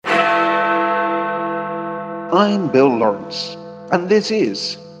I'm Bill Lawrence, and this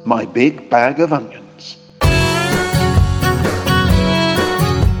is My Big Bag of Onions.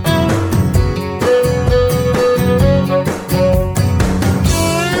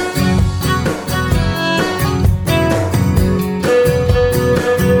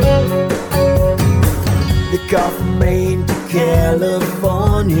 They got from Maine to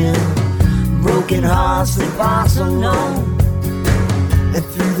California, broken hearts that pass unknown. And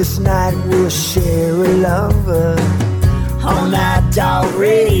through this night we'll share a lover on that dog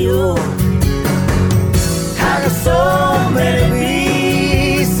radio. I got so many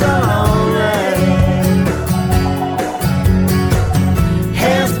beats so lonely,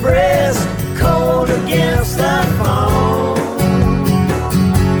 hands pressed cold against the phone.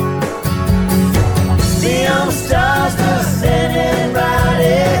 The young stars are standing right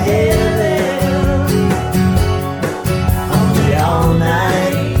ahead.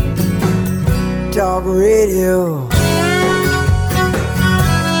 Dog radio.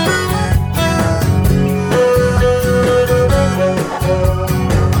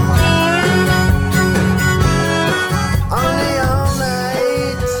 Only all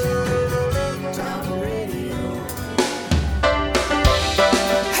night. Dog radio.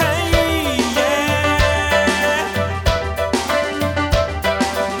 Hey, yeah.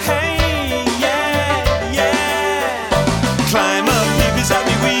 Hey, yeah, yeah. Climb up here beside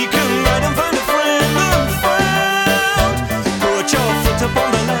me, we can ride and find a friend unfound. Put your foot up on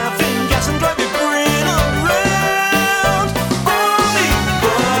the laughing gas and drive your brain around. Only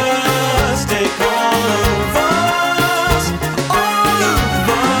bus, take all of us. All of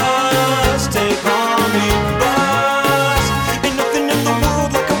us, take only bus. Ain't nothing in the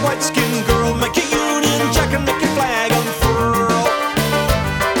world like a white-skinned girl. Make a Union Jack and make your flag unfurl.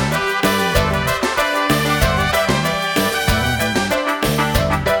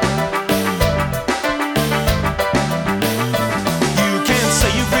 You can't say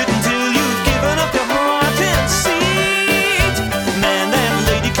you've written till you've given up your heart and seat. Man, that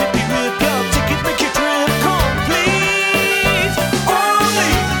lady clip you with your ticket, make your trip complete.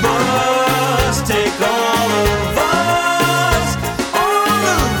 Only bus, take all of us. All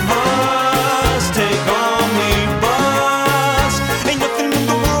of us, take only bus. Ain't nothing in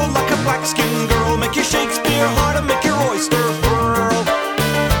the world like a black-skinned girl. Make your Shakespeare hard and make your oyster pearl.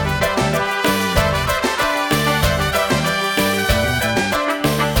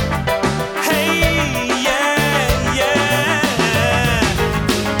 Hey, yeah, yeah.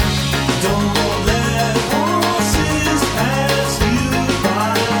 Don't let horses pass you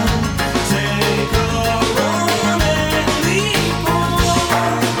by. Take a run and leap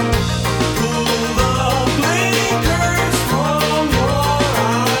on. Pull the blinkers from your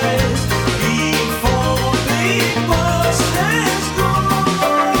eyes before big bus has gone.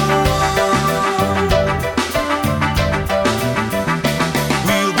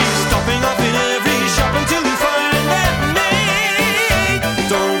 We'll be stopping off in every shop until you find that maid.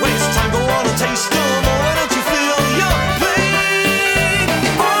 Don't waste time, go on and taste them, or why don't you fill your plate?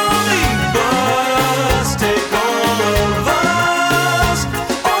 Only bus, take all of us.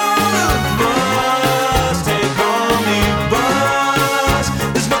 All of us, take only bus.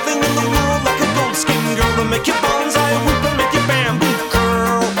 There's nothing in the world like a gold-skinned girl to make your bonsai whip and make your bamboo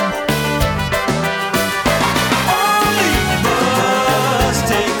curl. Only bus,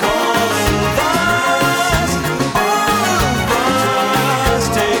 take all of us. All of us,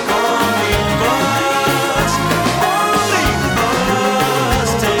 take only bus. Only bus,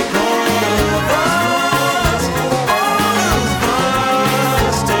 take all of us. All of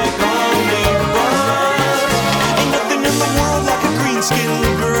us, take only bus. Ain't nothing in the world like a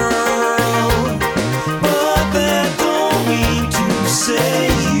green-skinned girl, but that don't mean to say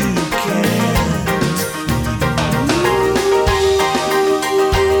you can't.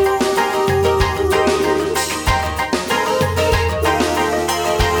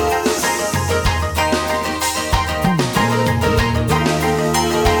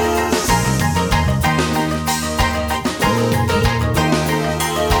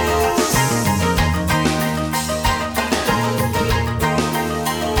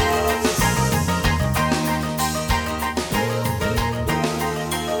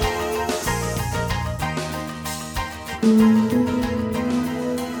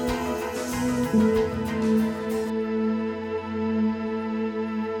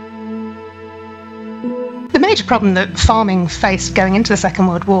 The major problem that farming faced going into the Second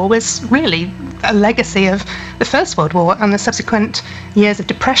World War was really a legacy of the First World War and the subsequent years of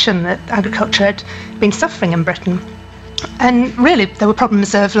depression that agriculture had been suffering in Britain. And really, there were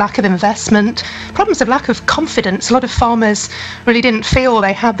problems of lack of investment, problems of lack of confidence. A lot of farmers really didn't feel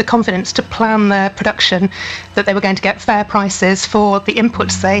they had the confidence to plan their production, that they were going to get fair prices for the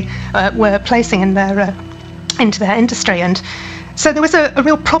inputs they were placing in into their industry. And so there was a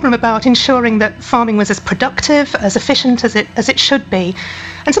real problem about ensuring that farming was as productive, as efficient as it should be.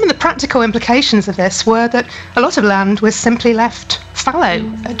 And some of the practical implications of this were that a lot of land was simply left fallow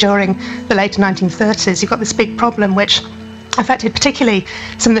during the later 1930s. You've got this big problem which affected particularly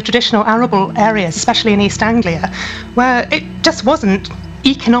some of the traditional arable areas, especially in East Anglia, where it just wasn't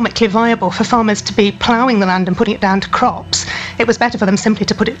economically viable for farmers to be ploughing the land and putting it down to crops. It was better for them simply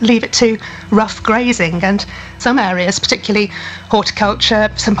to leave it to rough grazing. And some areas, particularly horticulture,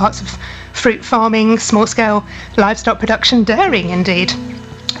 some parts of fruit farming, small-scale livestock production, dairying indeed,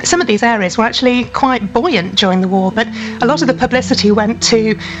 some of these areas were actually quite buoyant during the war, but a lot of the publicity went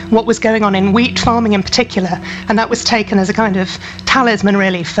to what was going on in wheat farming in particular, and that was taken as a kind of talisman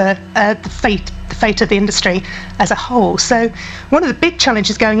really for the fate of the industry as a whole. So one of the big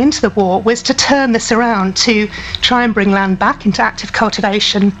challenges going into the war was to turn this around, to try and bring land back into active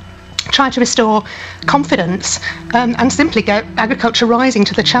cultivation, try to restore confidence, and simply get agriculture rising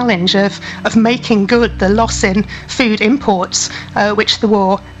to the challenge of making good the loss in food imports, which the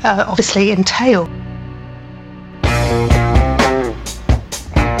war obviously entailed.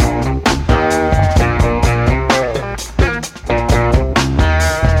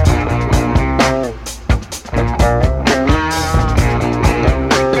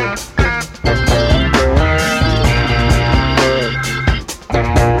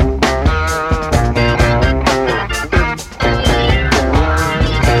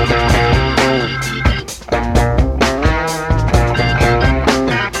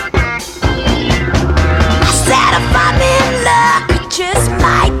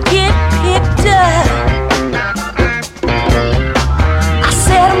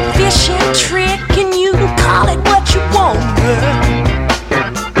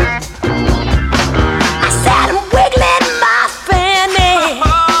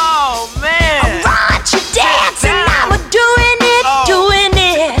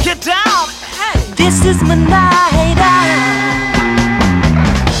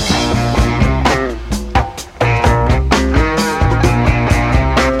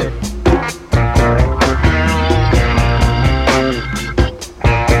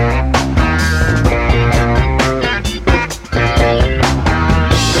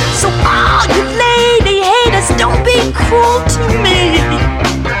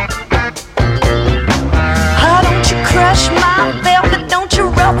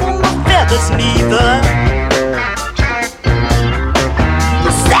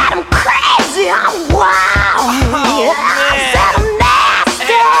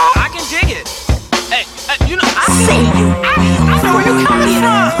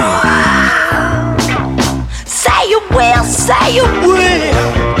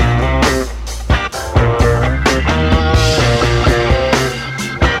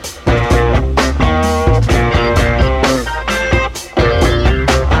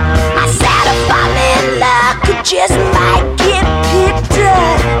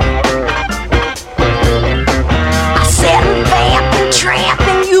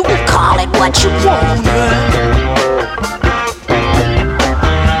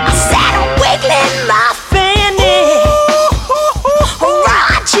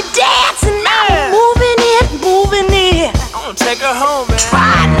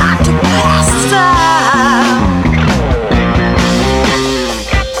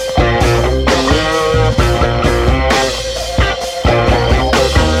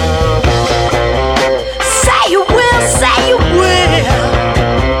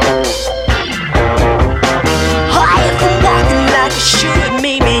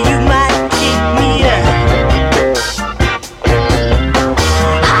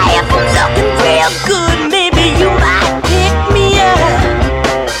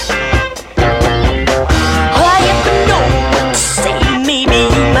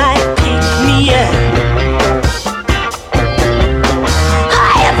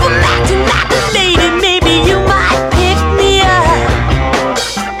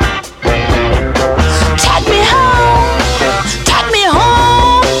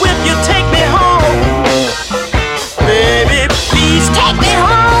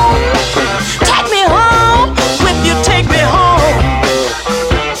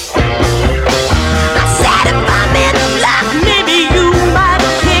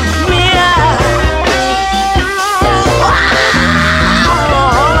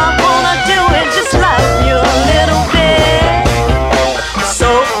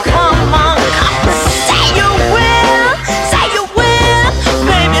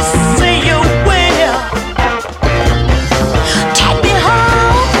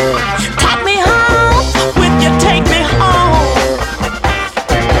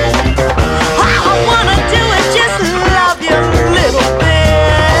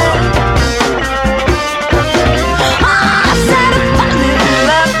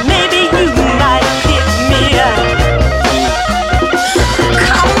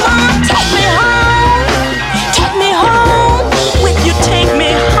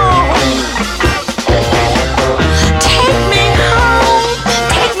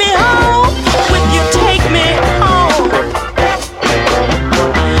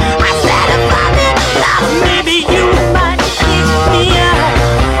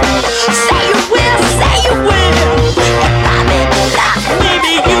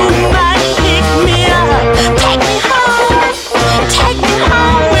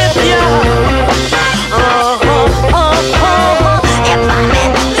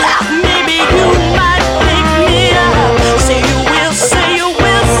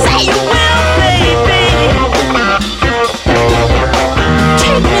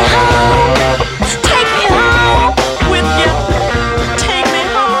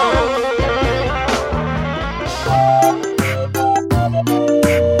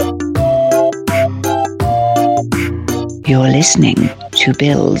 You're listening to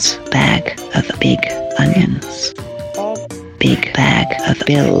Bill's Bag of Big Onions. Big bag of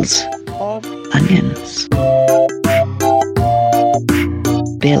Bill's onions.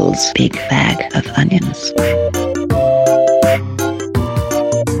 Bill's Big Bag of Onions.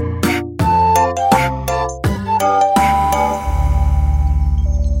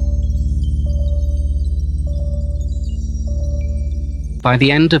 By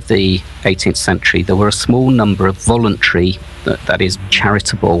the end of the 18th century, there were a small number of voluntary, that is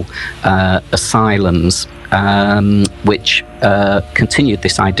charitable, asylums, which continued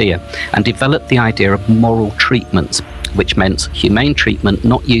this idea and developed the idea of moral treatment, which meant humane treatment,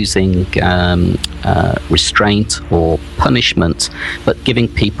 not using restraint or punishment, but giving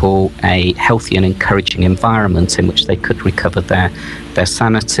people a healthy and encouraging environment in which they could recover their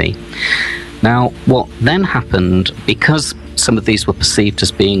sanity. Now, what then happened, because some of these were perceived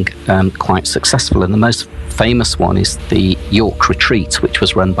as being quite successful, and the most famous one is the York Retreat, which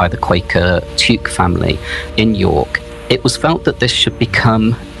was run by the Quaker Tuke family in York. It was felt that this should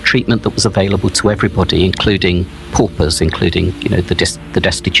become treatment that was available to everybody, including paupers, including the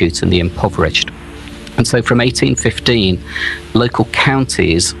destitute and the impoverished. And so from 1815, local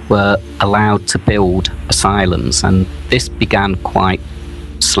counties were allowed to build asylums, and this began quite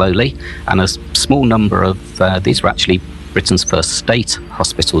slowly, and a small number of these were actually Britain's first state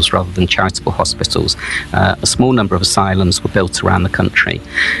hospitals rather than charitable hospitals. A small number of asylums were built around the country.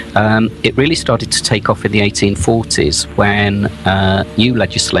 It really started to take off in the 1840s when new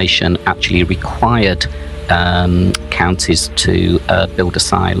legislation actually required counties to build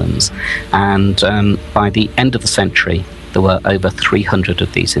asylums. And by the end of the century, there were over 300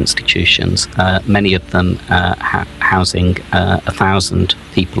 of these institutions, many of them housing 1,000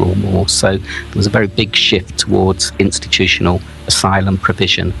 people or more. So there was a very big shift towards institutional asylum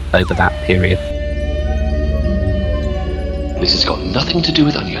provision over that period. This has got nothing to do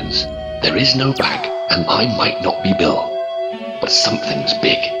with onions. There is no bag, and I might not be Bill, but something's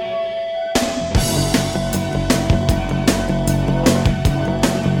big.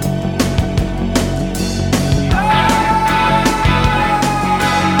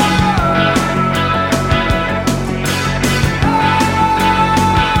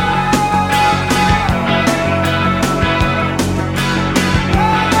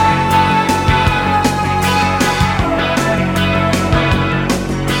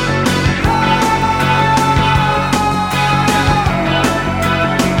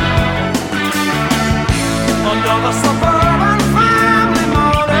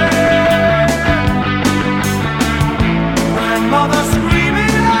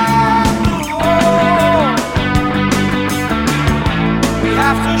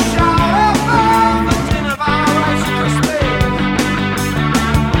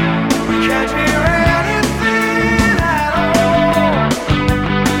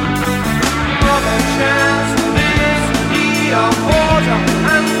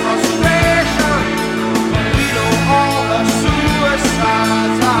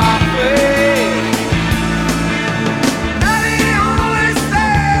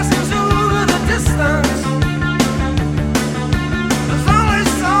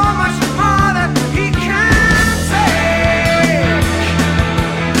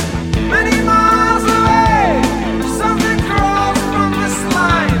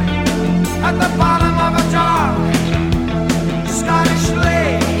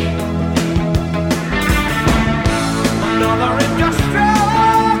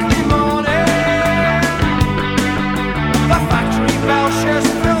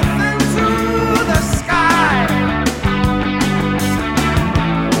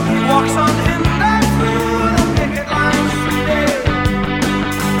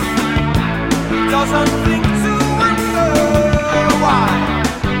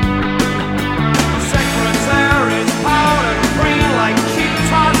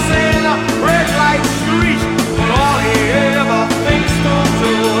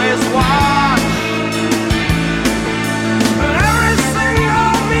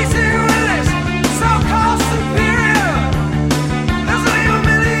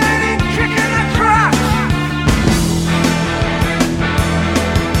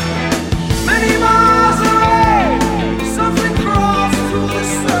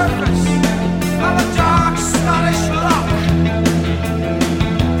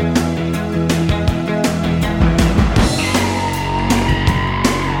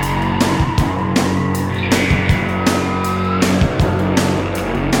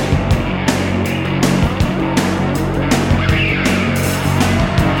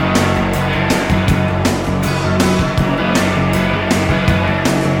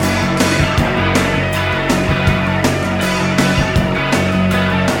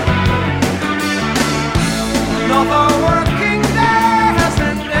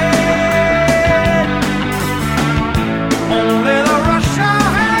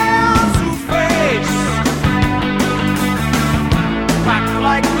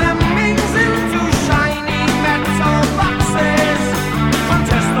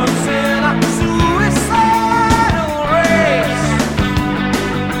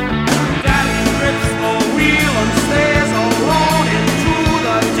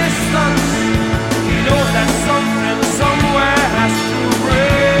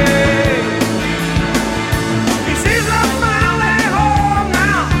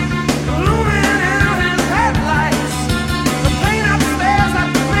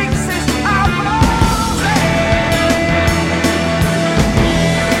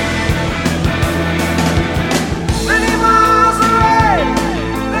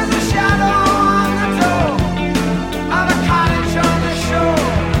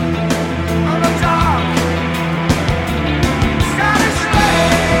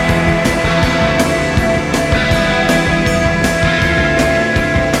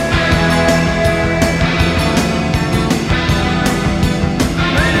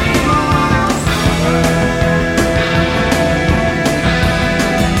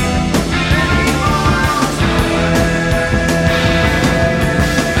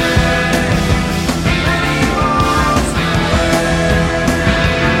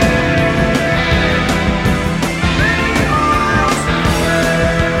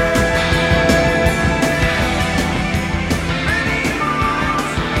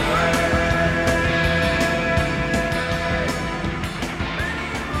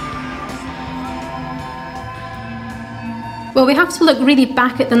 we have to look really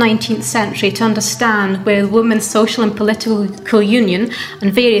back at the 19th century to understand where the Women's Social and Political Union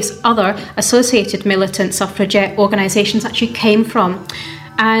and various other associated militant suffragette organisations actually came from.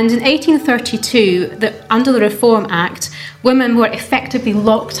 And in 1832, under the Reform Act, women were effectively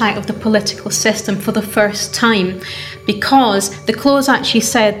locked out of the political system for the first time, because the clause actually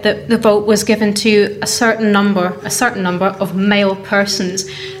said that the vote was given to a certain number of male persons.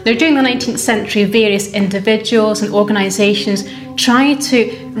 Now, during the 19th century, various individuals and organisations tried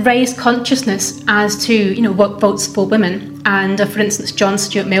to raise consciousness as to, what votes for women. And for instance, John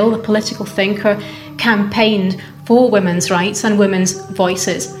Stuart Mill, the political thinker, campaigned for women's rights and women's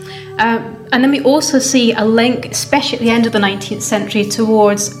voices. And then we also see a link, especially at the end of the 19th century,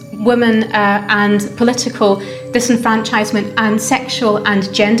 towards women and political disenfranchisement and sexual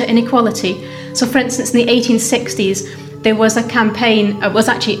and gender inequality. So, for instance, in the 1860s, there was a campaign, the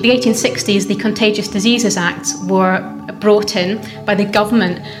 1860s, the Contagious Diseases Acts were brought in by the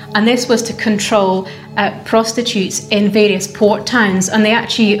government, and this was to control prostitutes in various port towns, and they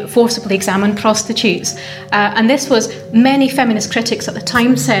actually forcibly examined prostitutes. And this was, many feminist critics at the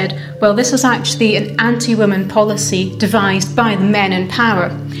time said, well, this was actually an anti-women policy devised by the men in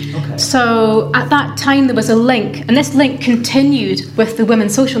power. Okay. So at that time there was a link, and this link continued with the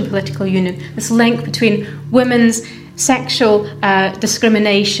Women's Social and Political Union, this link between women's sexual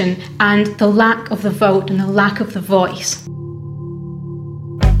discrimination and the lack of the vote and the lack of the voice.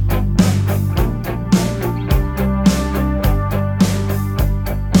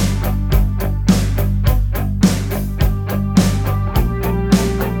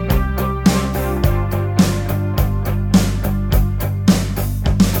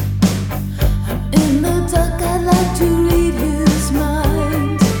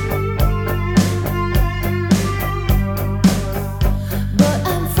 But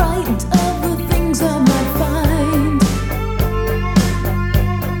I'm frightened of the things I might find.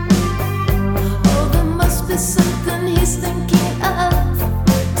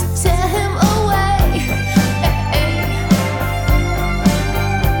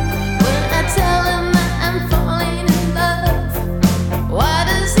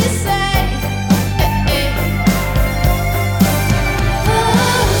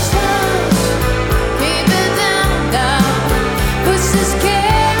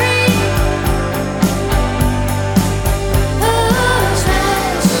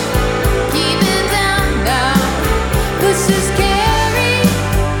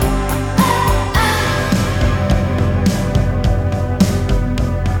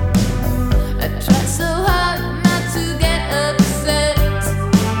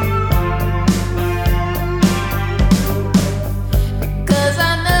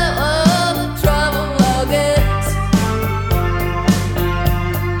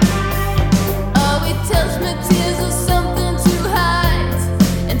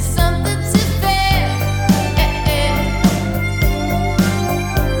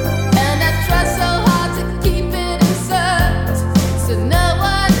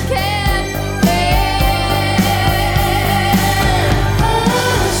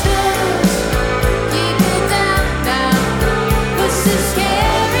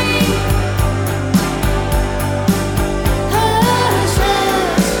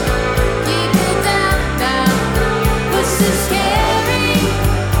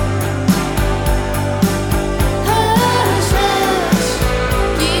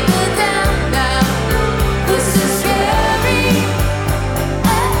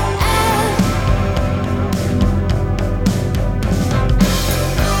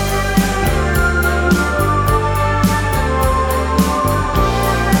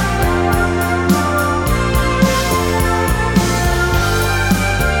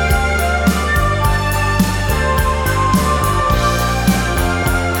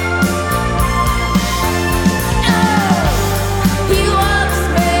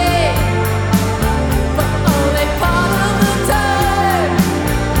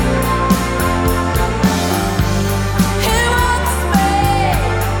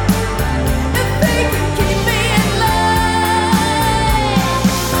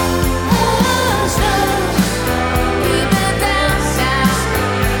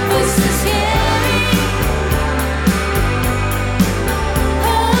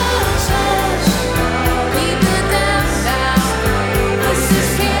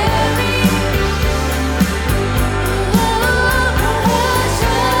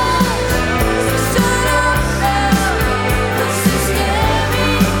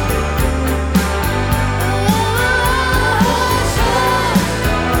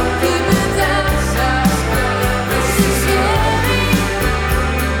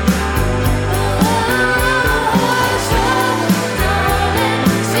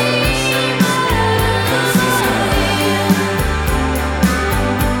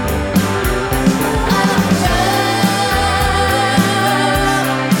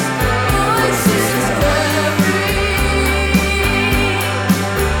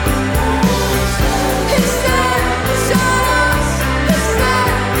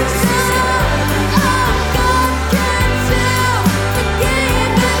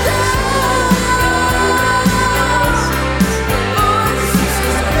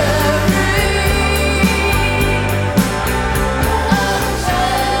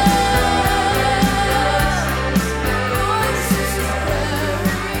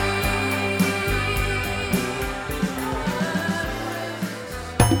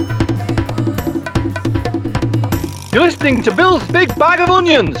 You're listening to Bill's Big Bag of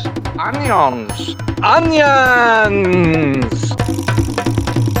Onions. Onions. Onions.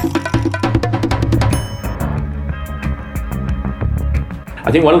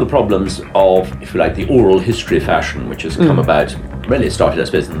 I think one of the problems of, if you like, the oral history fashion, which has come about, really it started, I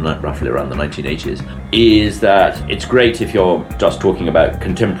suppose, roughly around the 1980s, is that it's great if you're just talking about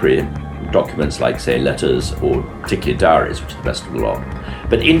contemporary documents like, say, letters or particularly diaries, which are the best of the lot.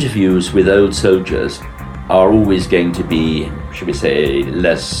 But interviews with old soldiers are always going to be, should we say,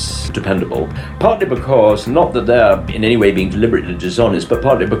 less dependable. Partly because, not that they're in any way being deliberately dishonest, but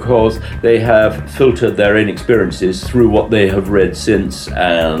partly because they have filtered their own experiences through what they have read since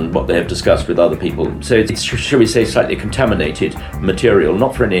and what they have discussed with other people. So it's, shall we say, slightly contaminated material,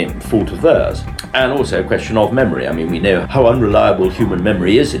 not for any fault of theirs. And also a question of memory. I mean, we know how unreliable human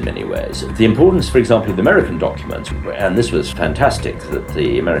memory is in many ways. The importance, for example, of the American documents, and this was fantastic that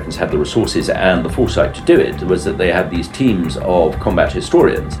the Americans had the resources and the foresight to do it, was that they had these teams of combat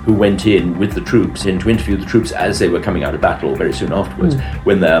historians who went in with the troops in to interview the troops as they were coming out of battle very soon afterwards,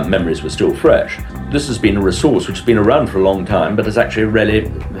 when their memories were still fresh. This has been a resource which has been around for a long time, but has actually really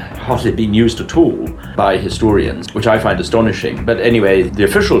hardly been used at all by historians, which I find astonishing. But anyway, the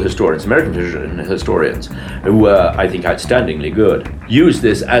official historians, American historians, who were, I think, outstandingly good, used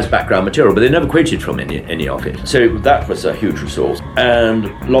this as background material, but they never quoted from any of it. So that was a huge resource. And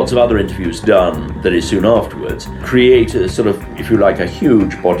lots of other interviews done very soon afterwards create a sort of, if you like, a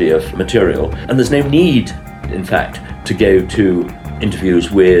huge body of material. And there's no need, in fact, to go to interviews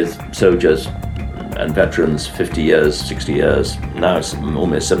with soldiers and veterans 50 years, 60 years, now it's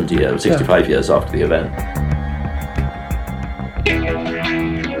almost 70 years, 65 years after the event.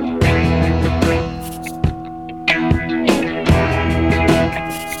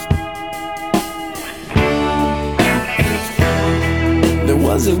 There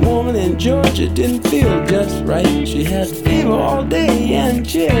was a woman in Georgia, didn't feel just right. She had fever all day and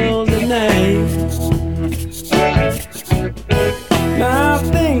chills at night. Now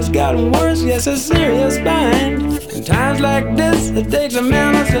things got worse, yes, a serious bind. In times like this, it takes a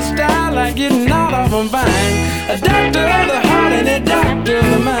man to style like getting out of a bind. A doctor of the heart and a doctor of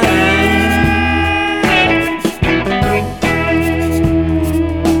the mind.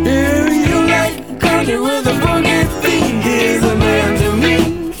 If you like country with a boogie beat, here's a man to me.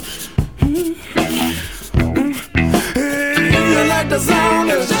 If you like the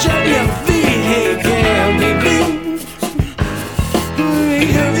sound of champion feet, he can be beat.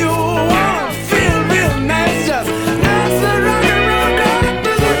 If you wanna feel real nice, just dance the rock and roll down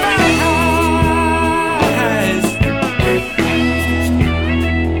to the rise.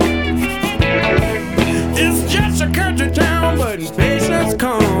 It's just a country town, but patience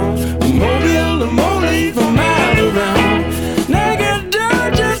calm. Mobile to Moline for miles around. Naked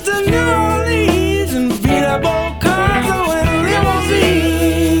Dodgers to New Orleans and beat up old cars with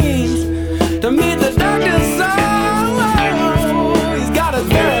limousines to meet the doctor's son.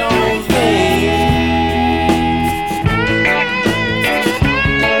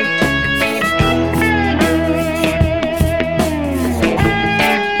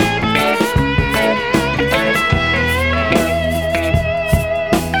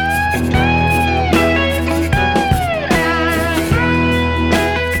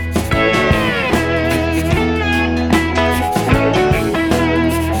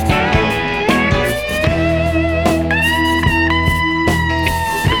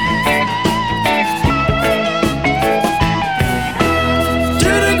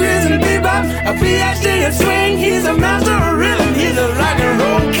 A PhD in swing, he's a master of rhythm, he's a rock and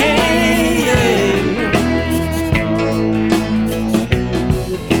roll king.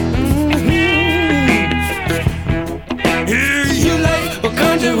 You like a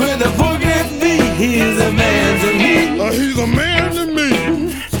country with a boogie beat, he's a man to me. He's a man to me.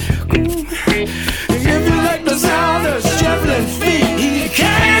 If you like the sound of shuffling feet, he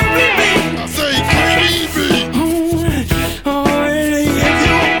can't be beat. I say he can't be beat.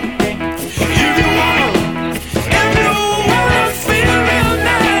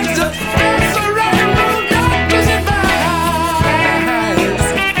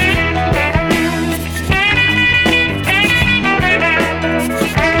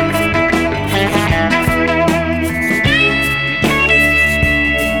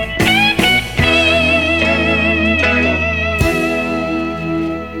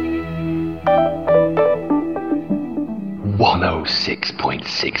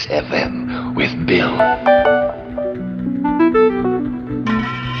 FM with Bill.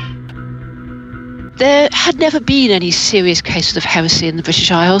 There had never been any serious cases of heresy in the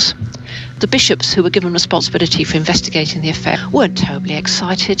British Isles. The bishops who were given responsibility for investigating the affair weren't terribly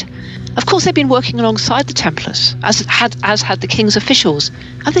excited, Of course, they'd been working alongside the Templars, as had the king's officials,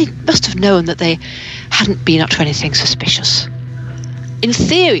 and they must have known that they hadn't been up to anything suspicious. In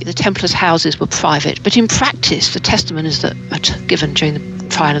theory, the Templars' houses were private, but in practice, the testimonies that are given during the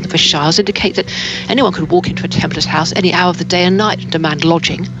trial of the British Isles indicate that anyone could walk into a Templar's house any hour of the day and night and demand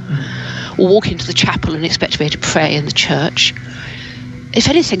lodging, or walk into the chapel and expect to be able to pray in the church. If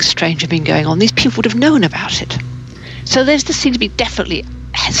anything strange had been going on, these people would have known about it. So there seems to be definitely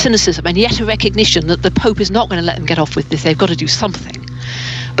cynicism and yet a recognition that the Pope is not going to let them get off with this. They've got to do something,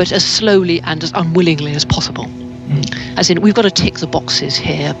 but as slowly and as unwillingly as possible. As in, we've got to tick the boxes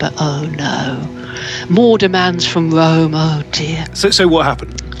here, but oh no, more demands from Rome, oh dear. So what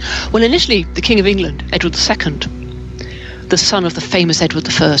happened? Well, initially, the King of England, Edward II, the son of the famous Edward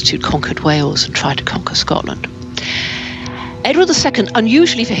I who'd conquered Wales and tried to conquer Scotland. Edward II,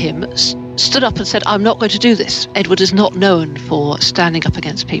 unusually for him, stood up and said, I'm not going to do this. Edward is not known for standing up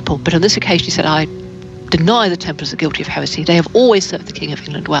against people, but on this occasion he said, I deny the Templars are guilty of heresy. They have always served the King of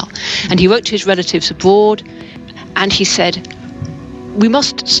England well. And he wrote to his relatives abroad, and he said, we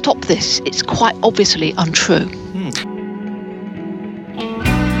must stop this. It's quite obviously untrue.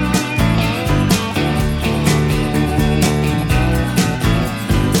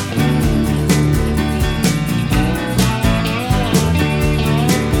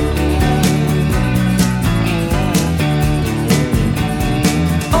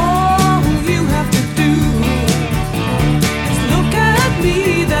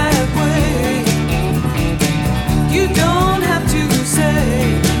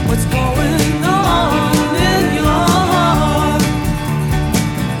 What's going on in your heart?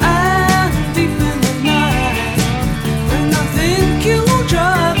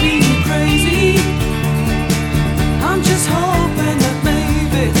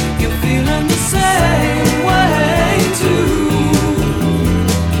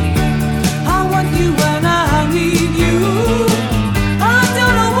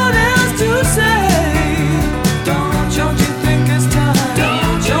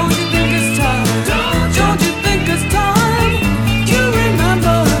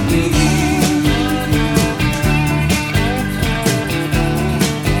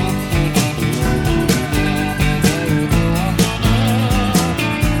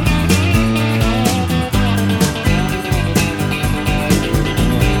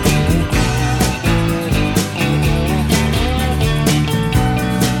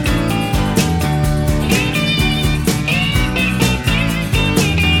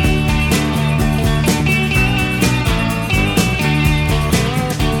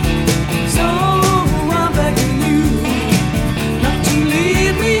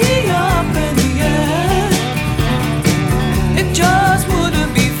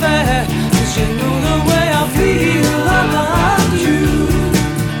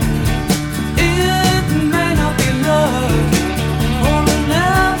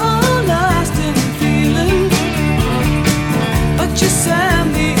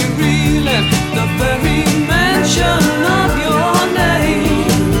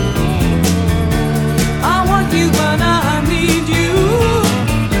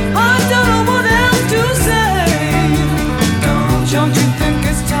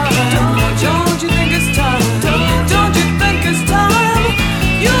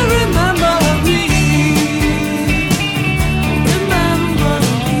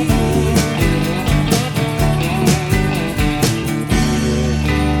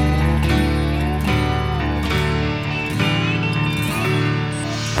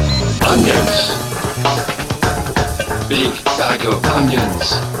 Onions. Big bag of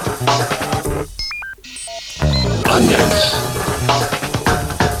onions. Onions.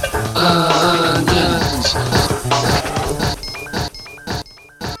 Onions.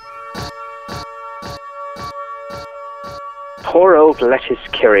 Poor old Lettice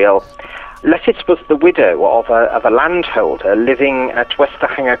Kiriel. Lettice was the widow of a landholder living at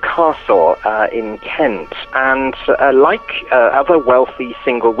Westerhanger Castle in Kent, and like other wealthy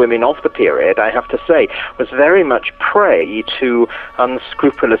single women of the period, I have to say, was very much prey to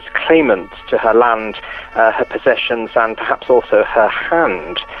unscrupulous claimants to her land, her possessions, and perhaps also her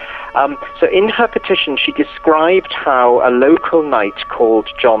hand. So in her petition, she described how a local knight called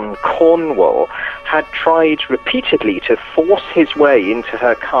John Cornwall had tried repeatedly to force his way into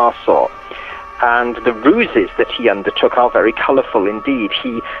her castle. And the ruses that he undertook are very colourful indeed.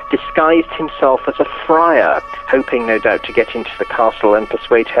 He disguised himself as a friar, hoping no doubt to get into the castle and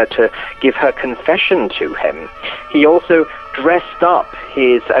persuade her to give her confession to him. He also dressed up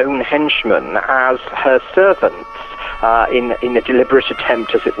his own henchmen as her servants in a deliberate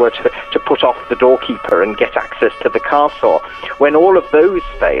attempt, as it were, to put off the doorkeeper and get access to the castle. When all of those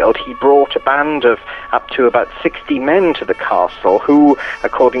failed, he brought a band of up to about 60 men to the castle who,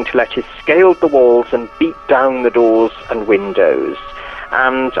 according to Lettice, scaled the walls and beat down the doors and windows.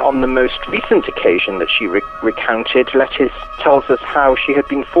 And on the most recent occasion that she recounted, Lettice tells us how she had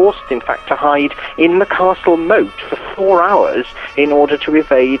been forced, in fact, to hide in the castle moat for 4 hours in order to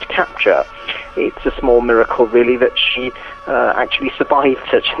evade capture. It's a small miracle, really, that she actually survived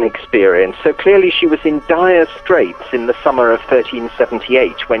such an experience. So clearly she was in dire straits in the summer of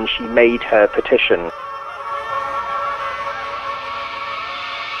 1378 when she made her petition.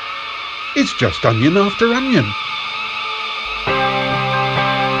 It's just onion after onion.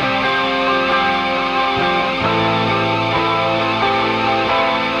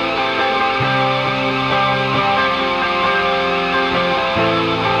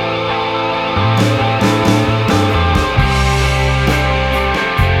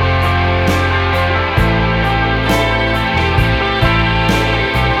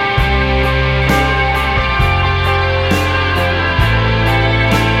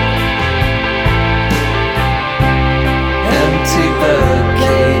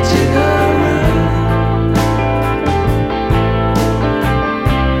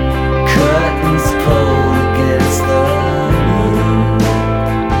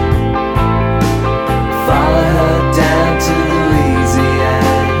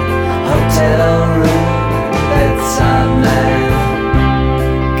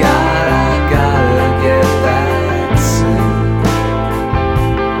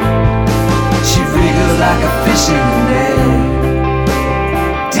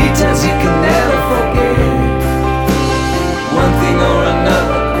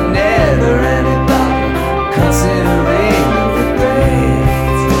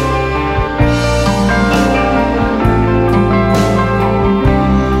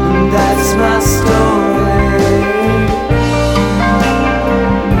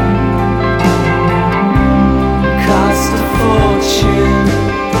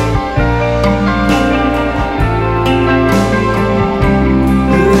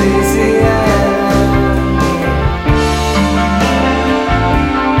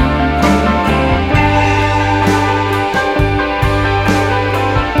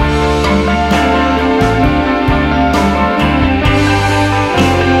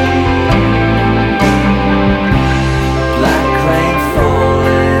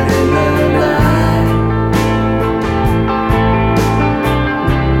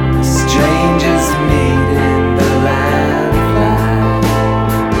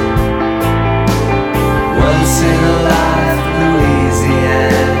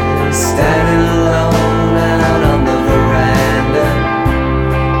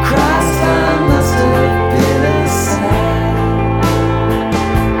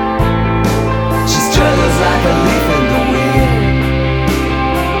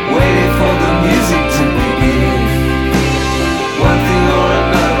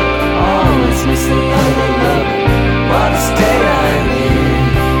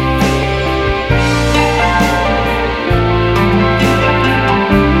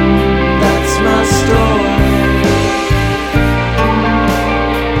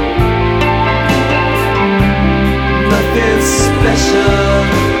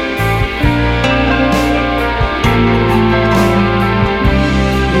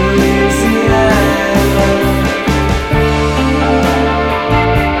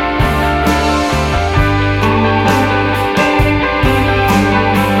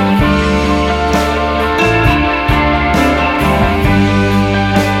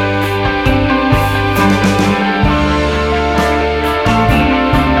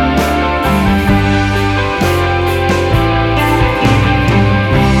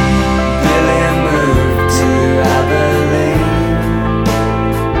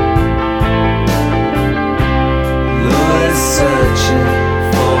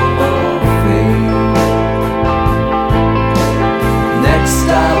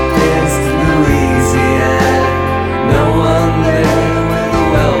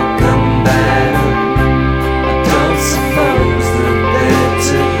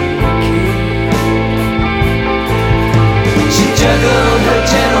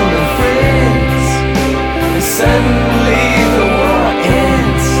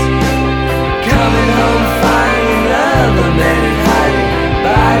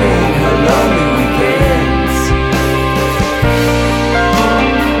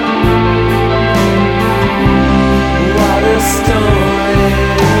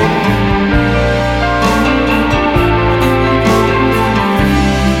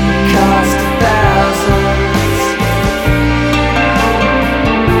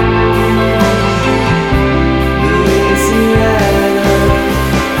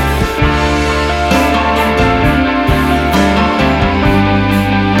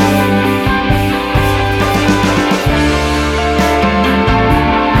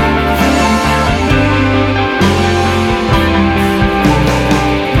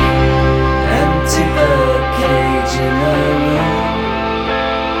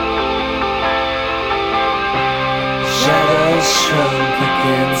 shrunk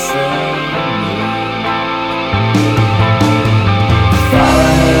against the moon.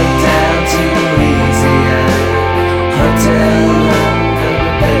 Follow her down to Louisiana, hotel under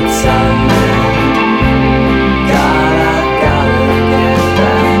the bedside man. God, I gotta get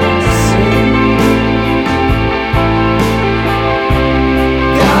back soon.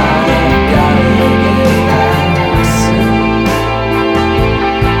 God, I gotta get back soon.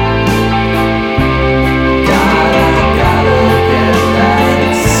 God, I gotta get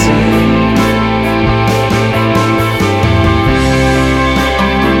back soon.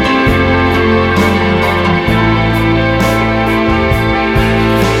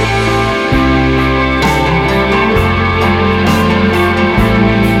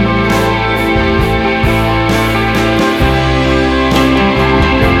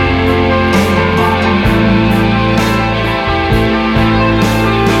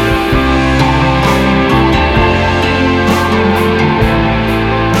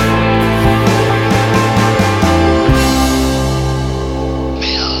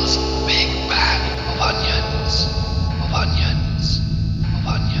 Bill's big bag of onions, of onions, of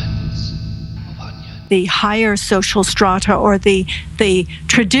onions, of onions. The higher social strata, or the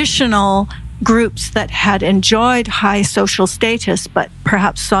traditional groups that had enjoyed high social status but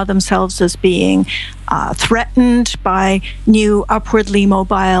perhaps saw themselves as being threatened by new upwardly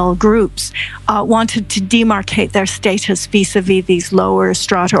mobile groups, wanted to demarcate their status vis-a-vis these lower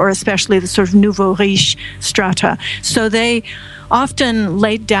strata, or especially the sort of nouveau riche strata. So they often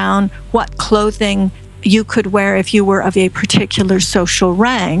laid down what clothing you could wear if you were of a particular social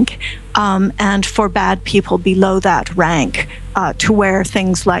rank, and for bad people below that rank to wear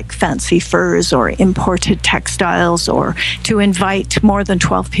things like fancy furs or imported textiles, or to invite more than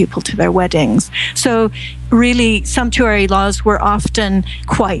 12 people to their weddings. So really, sumptuary laws were often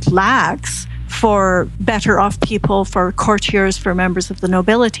quite lax for better off people, for courtiers, for members of the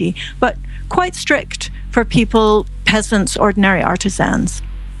nobility, but quite strict for people, peasants, ordinary artisans.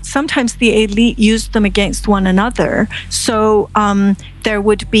 Sometimes the elite used them against one another. So there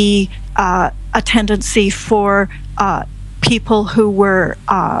would be a tendency for people who were,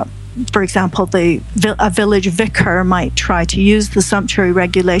 for example, a village vicar might try to use the sumptuary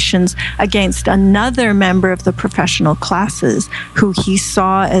regulations against another member of the professional classes who he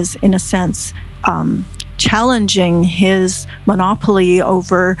saw as, in a sense, challenging his monopoly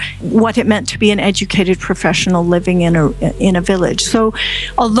over what it meant to be an educated professional living in a village. So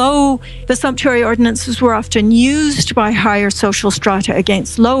although the sumptuary ordinances were often used by higher social strata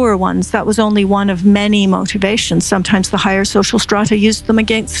against lower ones, that was only one of many motivations. Sometimes the higher social strata used them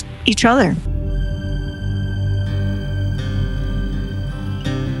against each other.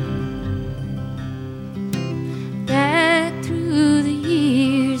 Back through the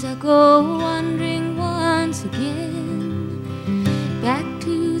years I go wandering once again, back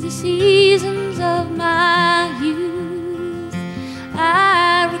to the seasons of my youth.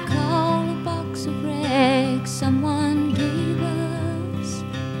 I recall a box of rags someone gave us,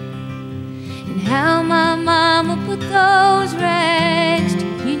 and how my mama put those rags to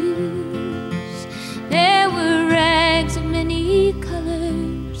use. There were rags of many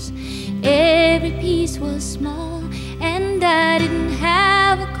colors, every piece was small, and I didn't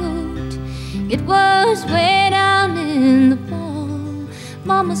have a coat. It was way down in the fall.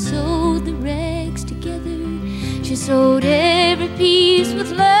 Mama sewed the rags together. She sewed every piece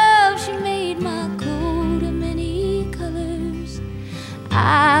with love. She made my coat of many colors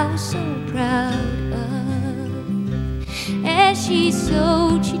I was so proud of. As she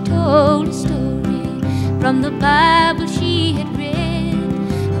sewed, she told a story from the Bible she had read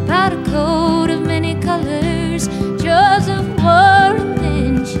about a coat of many colors Joseph wore, and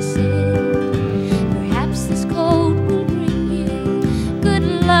then she said, perhaps this coat will bring you good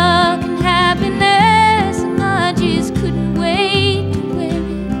luck and happiness. And I just couldn't wait to wear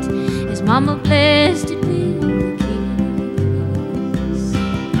it as Mama blessed it with a kiss.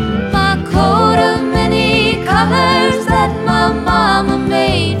 My coat of many colors that my mama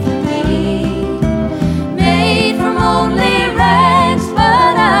made for me, made from only rags,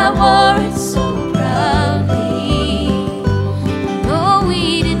 but I wore it so proudly. Though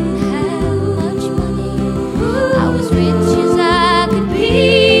we didn't have much money, I was rich as I could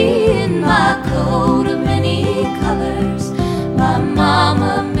be in my coat of many colors my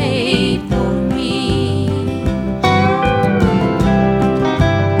mama made for me.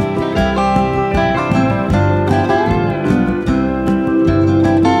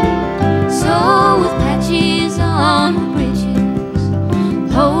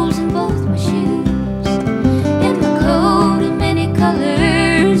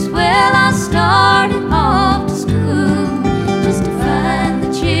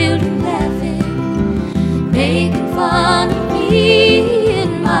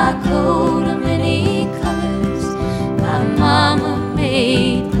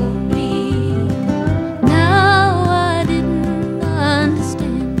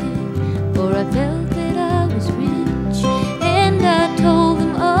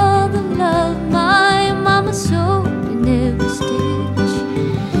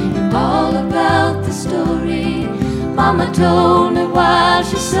 all about the story Mama told me while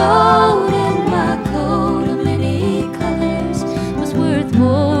she sewed, and my coat of many colors was worth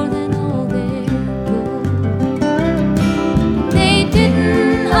more than all their gold. They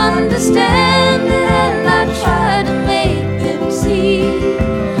didn't understand it, and I tried to make them see.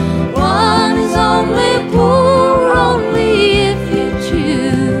 One is only poor only if you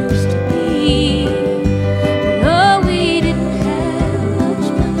choose to be. No, we didn't have much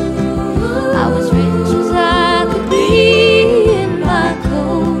money. I was rich as I could be, in my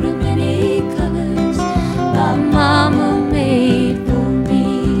coat of many colors my mama made for me.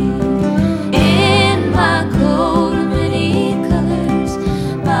 In my coat of many colors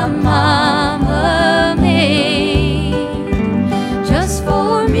my mama made just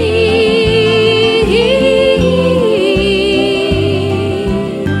for me.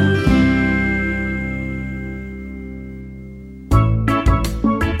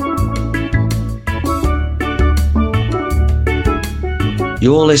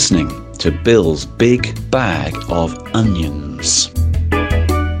 You're listening to Bill's Big Bag of Onions.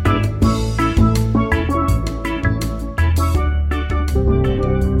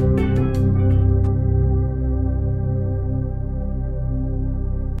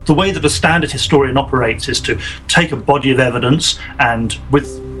 The way that a standard historian operates is to take a body of evidence and,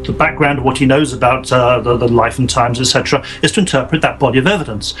 with the background of what he knows about the life and times, etc., is to interpret that body of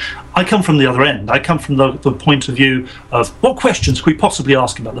evidence. I come from the other end. I come from the point of view of what questions could we possibly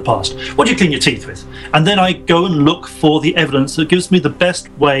ask about the past? What do you clean your teeth with? And then I go and look for the evidence that gives me the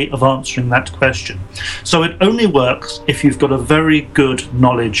best way of answering that question. So it only works if you've got a very good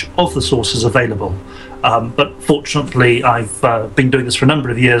knowledge of the sources available. But fortunately, I've been doing this for a number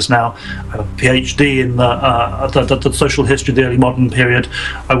of years now. I have a PhD in the social history of the early modern period.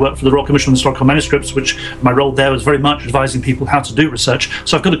 I work for the Royal Commission on Historical Manuscripts, which my role there was very much advising people how to do research.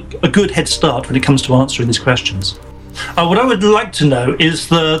 So I've got a good head start when it comes to answering these questions. What I would like to know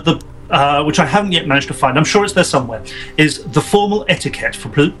is which I haven't yet managed to find, I'm sure it's there somewhere, is the formal etiquette for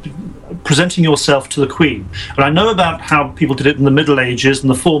presenting yourself to the Queen. And I know about how people did it in the Middle Ages and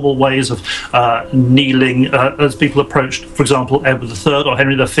the formal ways of kneeling as people approached, for example, Edward III or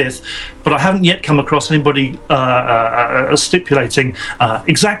Henry V, but I haven't yet come across anybody stipulating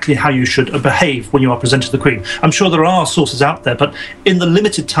exactly how you should behave when you are presented to the Queen. I'm sure there are sources out there, but in the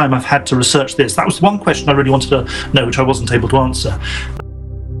limited time I've had to research this, that was one question I really wanted to know, which I wasn't able to answer.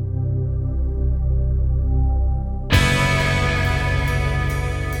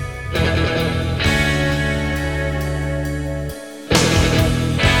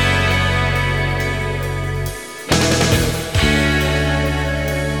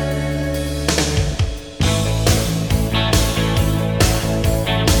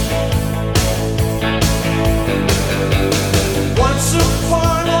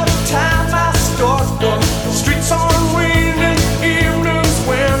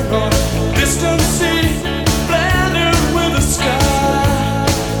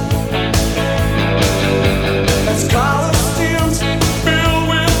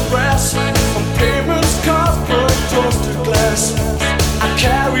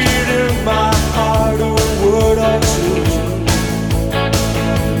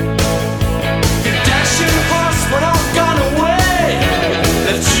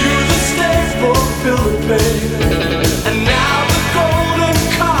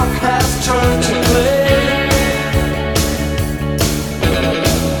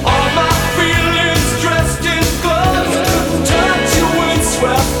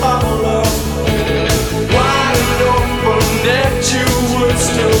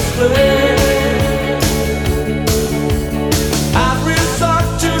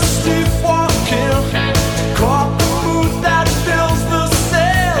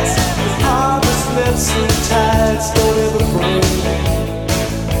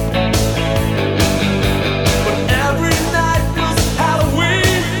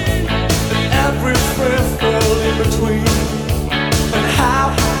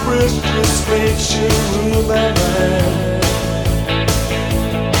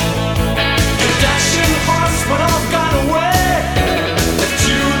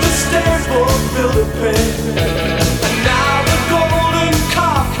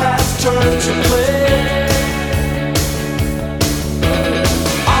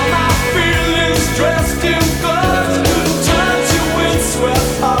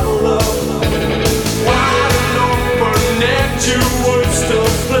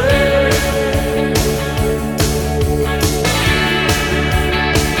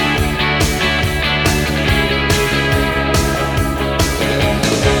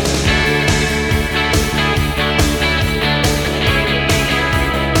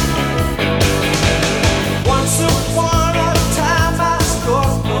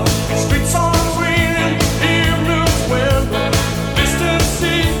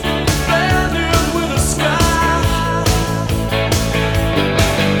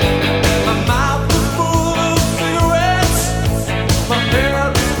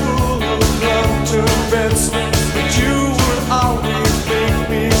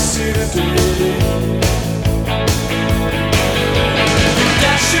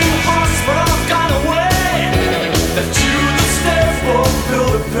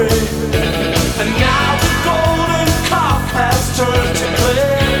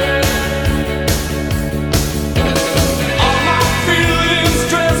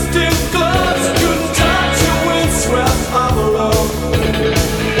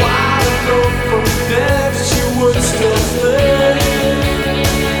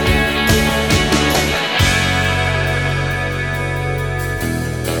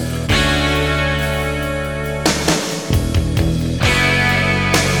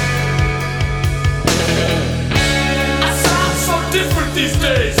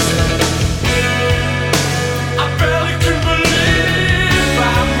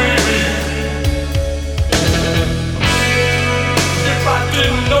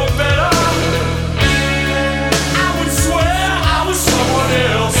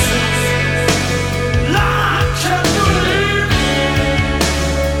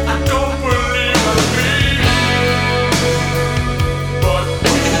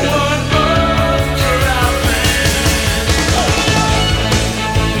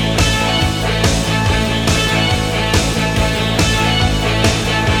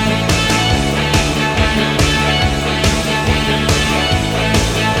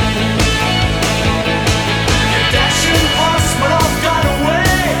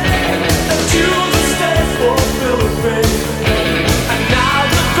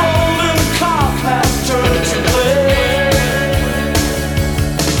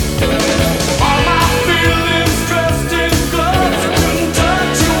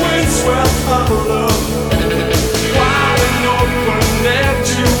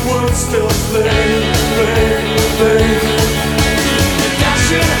 but still fake.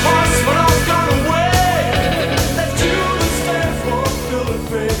 Dashing horse, but I've gone away. Left you to stand for filling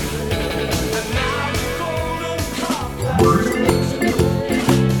faith. And now the golden cup.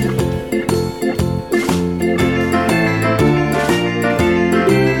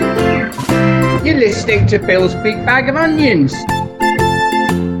 You're listening to Bill's Big Bag of Onions.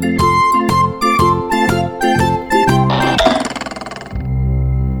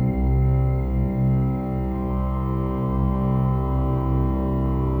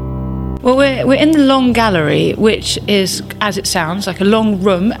 Well, we're in the long gallery, which is, as it sounds, like a long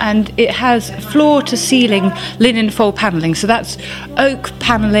room, and it has floor-to-ceiling linen fold panelling. So that's oak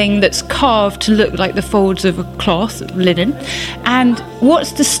panelling that's carved to look like the folds of a cloth, linen. And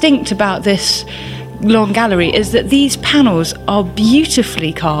what's distinct about this long gallery is that these panels are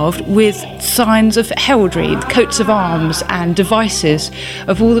beautifully carved with signs of heraldry, coats of arms and devices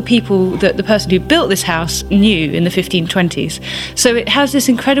of all the people that the person who built this house knew in the 1520s. So it has this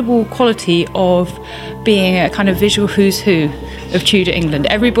incredible quality of being a kind of visual who's who of Tudor England.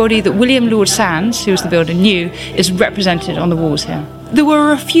 Everybody that William Lord Sands, who was the builder, knew is represented on the walls here. There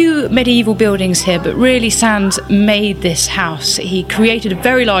were a few medieval buildings here, but really Sands made this house. He created a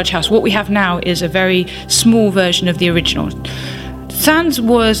very large house. What we have now is a very small version of the original. Sands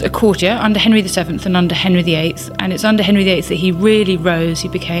was a courtier under Henry VII and under Henry VIII, and it's under Henry VIII that he really rose. He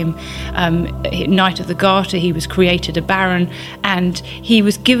became Knight of the Garter, he was created a baron, and he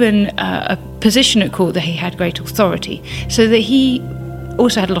was given a position at court that he had great authority, so that he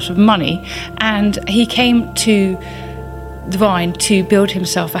also had a lot of money, and he came to the Vine to build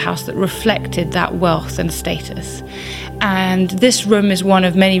himself a house that reflected that wealth and status. And this room is one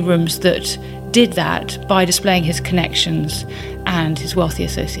of many rooms that did that by displaying his connections and his wealthy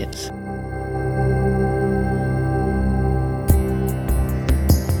associates.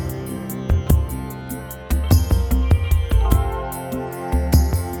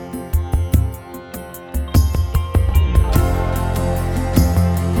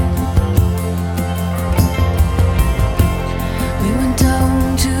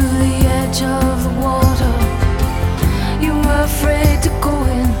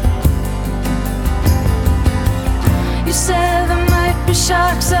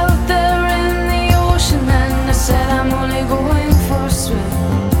 Sharks out there in the ocean, and I said I'm only going for a swim.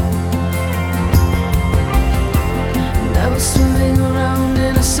 And I was swimming around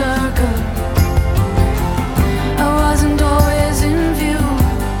in a circle. I wasn't always in view.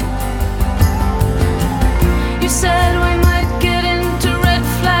 You said we might get into red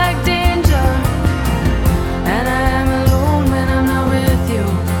flag danger, and I am alone when I'm not with you.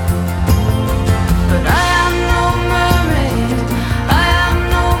 But I am no mermaid, I am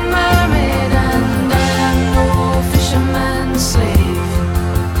no mermaid.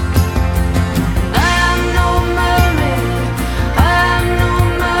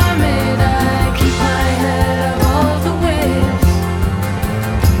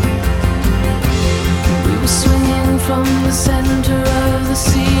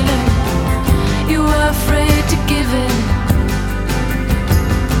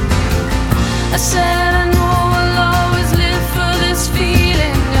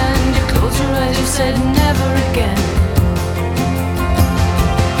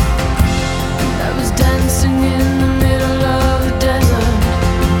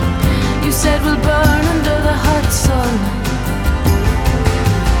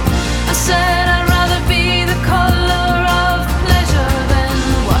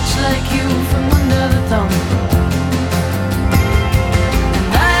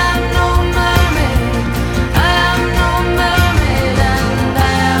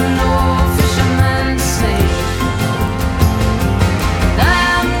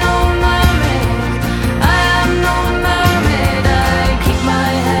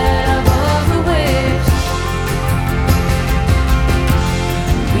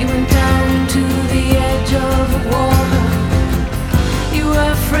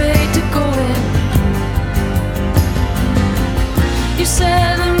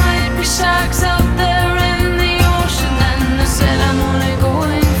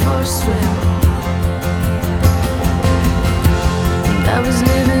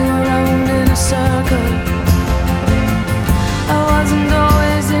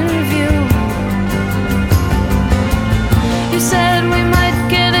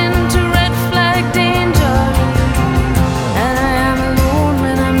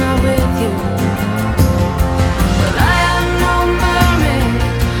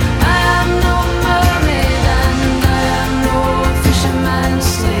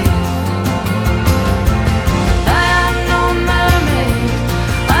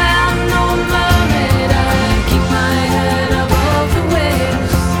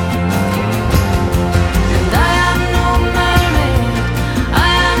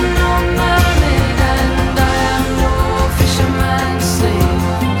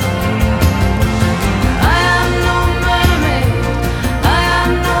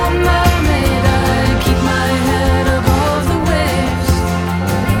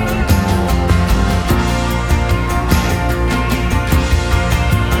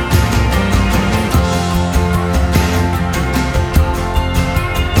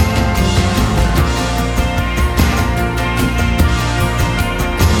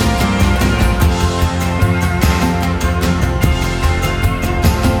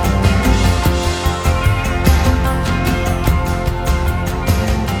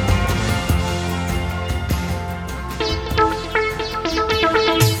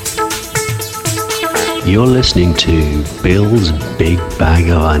 You're listening to Bill's Big Bag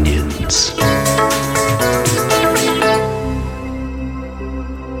of Onions.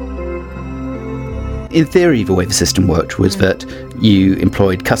 In theory, the way the system worked was that you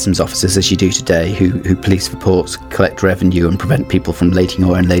employed customs officers, as you do today, who police the ports, collect revenue and prevent people from lading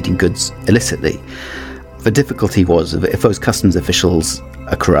or unlading goods illicitly. The difficulty was that if those customs officials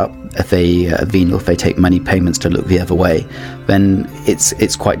are corrupt, if they are venal, if they take money payments to look the other way, then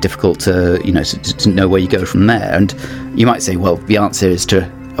it's quite difficult to know where you go from there. And you might say, well, the answer is to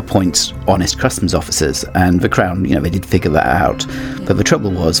appoint honest customs officers, and the Crown, they did figure that out. But the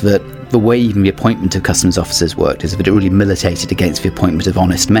trouble was that the way even the appointment of customs officers worked is that it really militated against the appointment of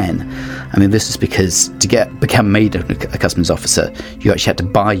honest men. I mean, this is because to become made a customs officer, you actually had to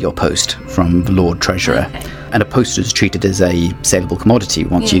buy your post from the Lord Treasurer. And a post was treated as a saleable commodity.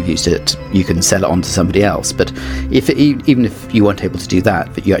 Once you've used it, you can sell it on to somebody else. But even if you weren't able to do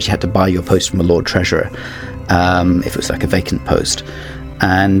that, but you actually had to buy your post from the Lord Treasurer, if it was like a vacant post.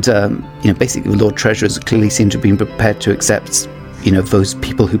 And basically, the Lord Treasurers clearly seem to have been prepared to accept, those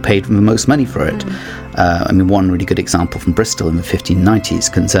people who paid them the most money for it. One really good example from Bristol in the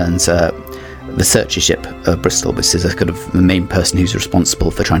 1590s concerns the searcher ship of Bristol, which is a kind of the main person who's responsible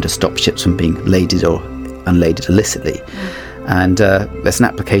for trying to stop ships from being laded or unladed illicitly. And there's an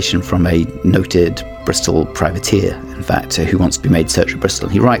application from a noted Bristol privateer, in fact, who wants to be made searcher of Bristol.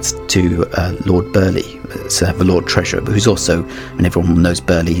 He writes to Lord Burleigh, the Lord Treasurer, who's also, and everyone knows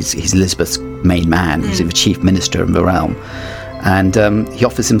Burleigh, he's Elizabeth's main man, he's the chief minister of the realm. And he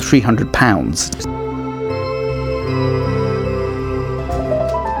offers him £300.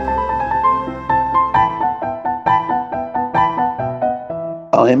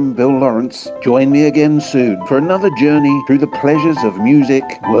 I'm Bill Lawrence. Join me again soon for another journey through the pleasures of music,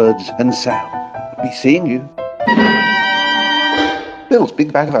 words and sound. Be seeing you. Bill's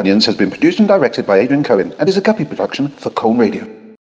Big Bag of Onions has been produced and directed by Adrian Cohen and is a Guppy production for Colne Radio.